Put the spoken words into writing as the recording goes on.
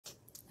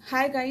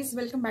Hi guys,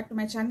 welcome back to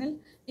my channel.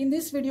 In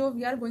this video,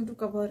 we are going to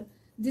cover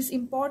these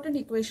important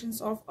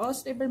equations of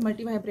astable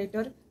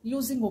multivibrator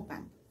using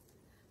OPAMP.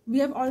 We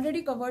have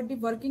already covered the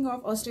working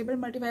of astable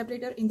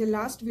multivibrator in the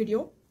last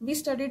video. We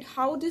studied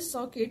how this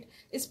circuit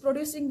is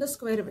producing the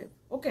square wave.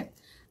 Okay.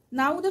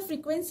 Now the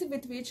frequency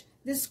with which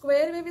this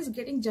square wave is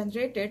getting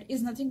generated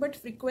is nothing but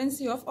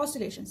frequency of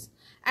oscillations,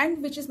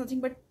 and which is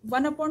nothing but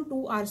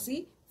 1/2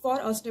 RC for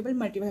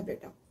astable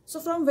multivibrator. So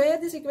from where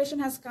this equation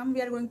has come,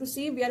 we are going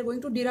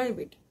to derive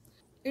it.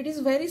 It is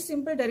very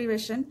simple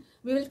derivation.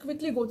 We will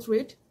quickly go through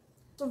it.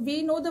 So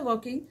we know the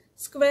working.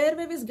 Square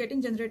wave is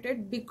getting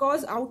generated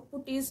because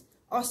output is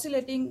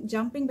oscillating,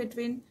 jumping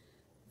between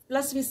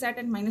plus Vsat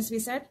and minus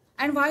Vsat.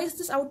 And why is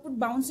this output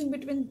bouncing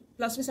between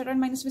plus Vsat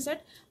and minus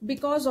Vsat?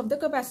 Because of the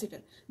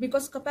capacitor.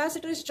 Because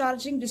capacitor is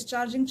charging,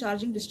 discharging,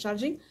 charging,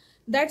 discharging.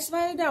 That's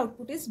why the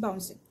output is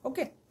bouncing.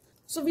 Okay.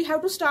 So we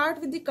have to start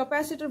with the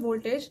capacitor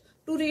voltage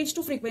to reach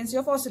to frequency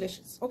of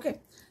oscillations. Okay.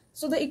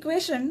 So the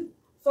equation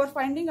for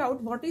finding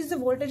out what is the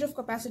voltage of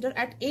capacitor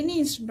at any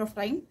instant of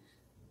time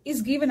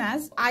is given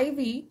as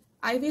IV.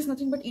 IV is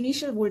nothing but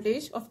initial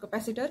voltage of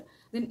capacitor,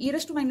 then e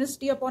raised to minus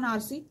t upon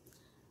RC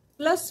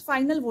plus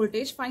final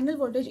voltage. Final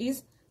voltage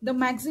is the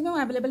maximum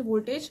available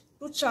voltage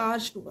to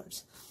charge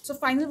towards. So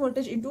final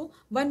voltage into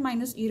 1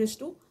 minus e raised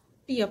to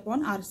t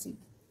upon RC.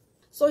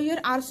 So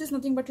here RC is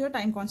nothing but your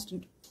time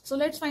constant. So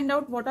let's find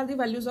out what are the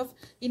values of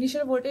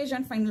initial voltage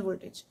and final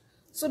voltage.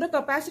 So the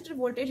capacitor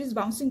voltage is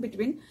bouncing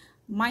between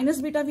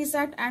minus beta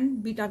Vsat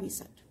and beta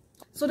Vsat.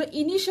 So the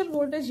initial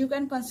voltage you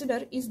can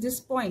consider is this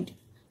point,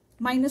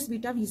 minus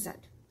beta Vsat.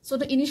 So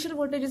the initial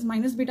voltage is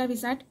minus beta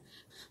Vsat.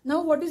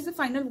 Now what is the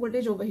final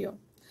voltage over here?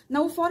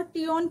 Now for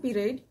t on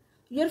period,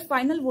 your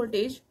final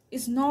voltage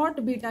is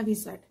not beta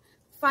Vsat.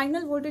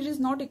 Final voltage is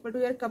not equal to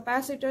your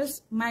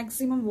capacitor's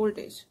maximum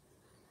voltage.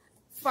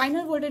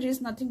 Final voltage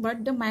is nothing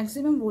but the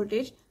maximum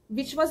voltage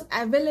which was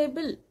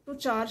available to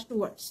charge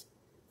towards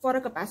for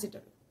a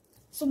capacitor.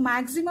 So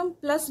maximum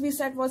plus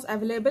Vsat was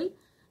available,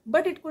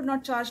 but it could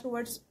not charge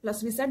towards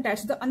plus Vsat.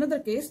 That's the another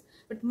case.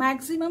 But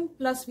maximum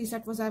plus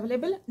Vsat was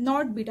available,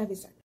 not beta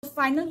Vsat. The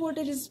final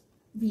voltage is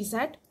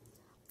Vsat,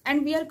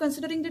 and we are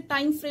considering the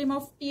time frame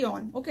of t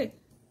on. Okay.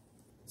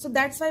 So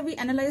that's why we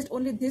analyzed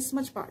only this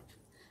much part.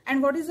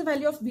 And what is the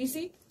value of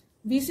Vc?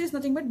 Vc is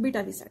nothing but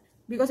beta Vsat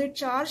because it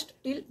charged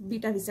till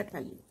beta Vsat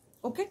value.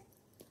 Okay.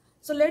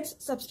 So let's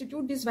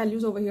substitute these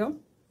values over here.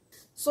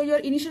 So your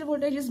initial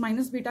voltage is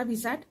minus beta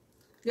Vsat.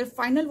 Your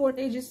final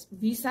voltage is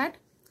Vsat,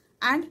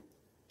 and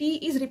t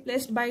is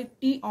replaced by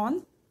t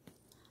on,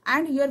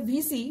 and your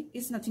Vc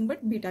is nothing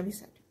but beta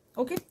Vsat.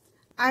 Okay.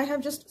 I have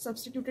just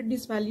substituted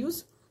these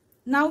values.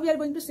 Now we are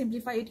going to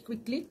simplify it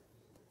quickly.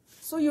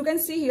 So you can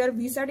see here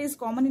Vsat is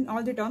common in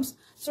all the terms.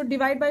 So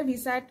divide by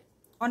Vsat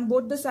on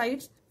both the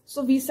sides.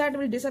 So Vsat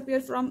will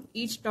disappear from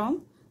each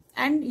term,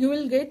 and you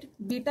will get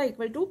beta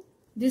equal to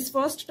this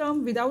first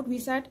term without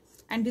Vsat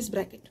and this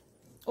bracket.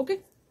 Okay.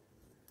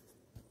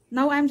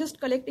 Now I am just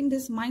collecting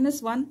this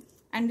minus 1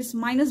 and this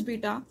minus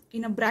beta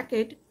in a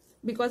bracket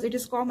because it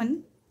is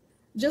common.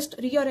 Just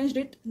rearranged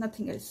it,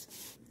 nothing else.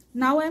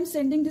 Now I am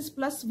sending this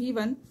plus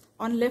V1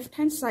 on left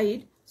hand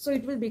side, so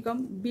it will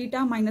become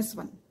beta minus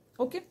 1.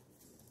 Okay.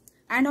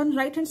 And on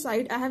right hand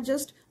side, I have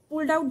just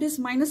pulled out this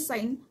minus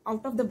sign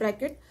out of the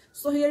bracket.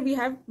 So here we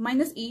have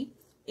minus e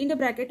in the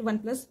bracket 1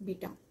 plus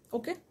beta.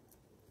 Okay.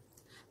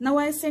 Now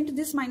I sent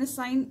this minus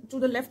sign to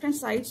the left hand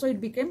side, so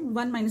it became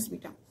 1 minus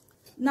beta.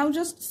 Now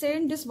just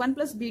send this 1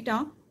 plus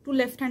beta to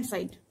left hand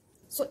side.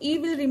 So e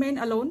will remain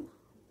alone.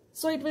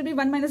 So it will be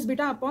 1 minus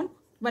beta upon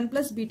 1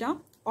 plus beta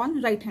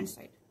on right hand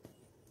side.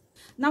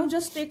 Now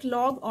just take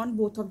log on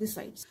both of the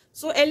sides.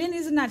 So ln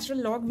is a natural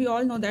log. We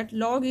all know that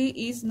log e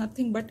is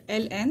nothing but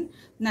ln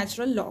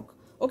natural log.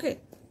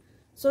 Okay.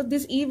 So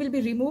this e will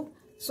be removed.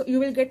 So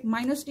you will get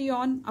minus t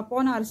on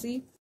upon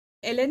RC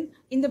ln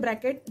in the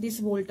bracket this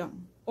whole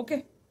term.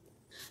 Okay.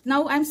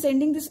 Now I am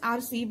sending this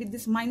RC with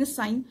this minus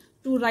sign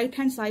to right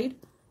hand side.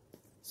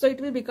 So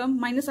it will become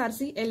minus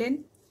RC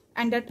ln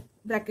and that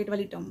bracket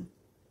wali term.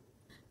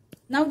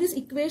 Now this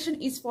equation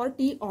is for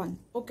t on.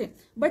 Okay.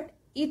 But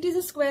it is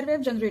a square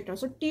wave generator.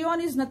 So t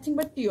on is nothing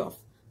but t off.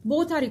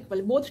 Both are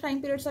equal. Both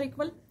time periods are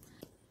equal.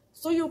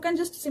 So you can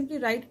just simply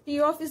write t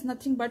off is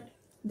nothing but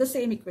the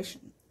same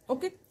equation.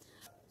 Okay.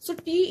 So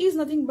t is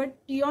nothing but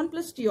t on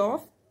plus t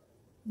off,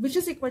 which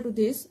is equal to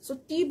this. So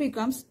t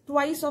becomes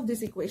twice of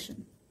this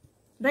equation.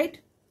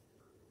 Right.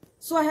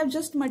 So I have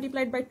just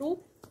multiplied by 2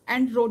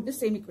 and wrote the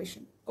same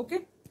equation.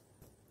 Okay.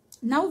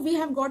 Now we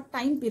have got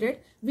time period.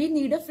 We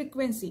need a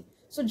frequency.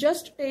 So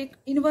just take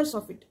inverse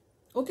of it.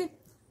 Okay.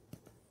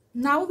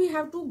 Now we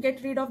have to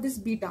get rid of this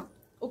beta.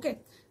 Okay.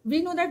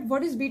 We know that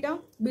what is beta?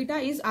 Beta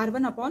is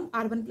R1 upon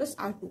R1 plus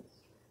R2.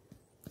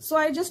 So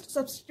I just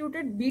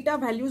substituted beta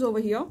values over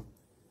here.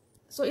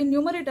 So in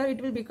numerator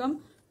it will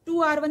become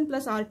 2R1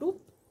 plus R2.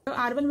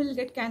 R1 will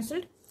get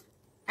cancelled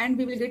and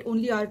we will get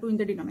only R2 in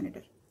the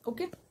denominator.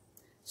 Okay.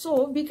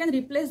 So we can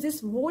replace this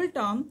whole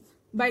term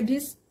by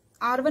this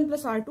R1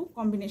 plus R2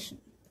 combination.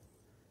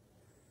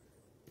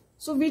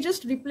 So we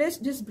just replace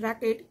this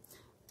bracket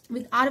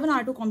with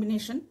R1 R2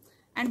 combination,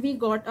 and we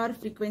got our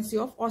frequency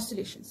of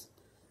oscillations.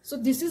 So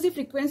this is the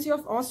frequency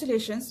of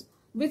oscillations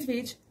with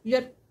which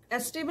your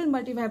astable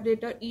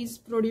multivibrator is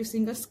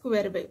producing a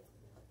square wave.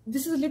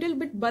 This is a little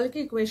bit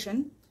bulky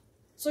equation,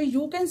 so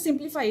you can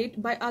simplify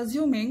it by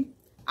assuming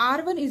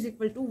R1 is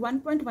equal to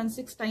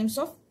 1.16 times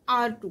of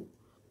R2.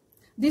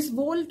 This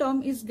whole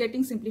term is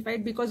getting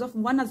simplified because of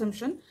one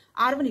assumption,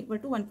 R1 equal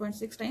to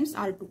 1.6 times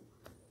R2.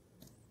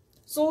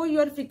 So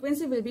your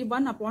frequency will be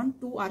 1 upon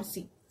 2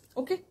 RC.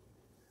 Okay.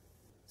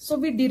 So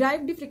we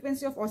derived the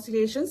frequency of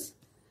oscillations.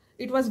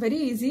 It was very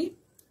easy.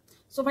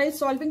 So while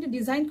solving the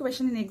design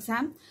question in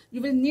exam,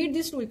 you will need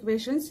these two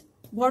equations.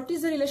 What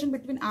is the relation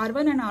between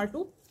R1 and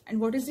R2 and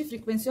what is the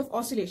frequency of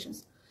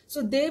oscillations?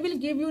 So they will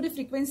give you the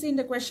frequency in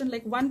the question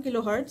like 1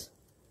 kilohertz,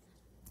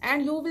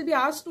 and you will be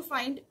asked to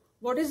find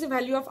what is the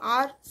value of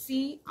R,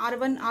 C,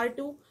 R1,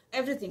 R2,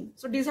 everything.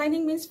 So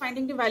designing means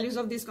finding the values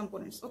of these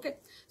components. Okay.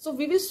 So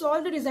we will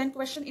solve the design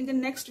question in the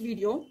next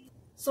video.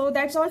 So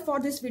that's all for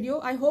this video.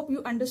 I hope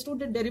you understood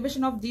the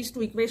derivation of these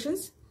two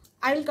equations.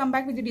 I will come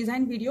back with the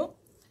design video.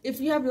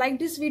 If you have liked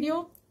this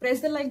video,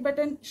 press the like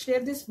button, share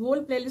this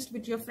whole playlist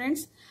with your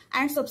friends,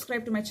 and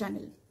subscribe to my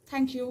channel.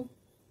 Thank you.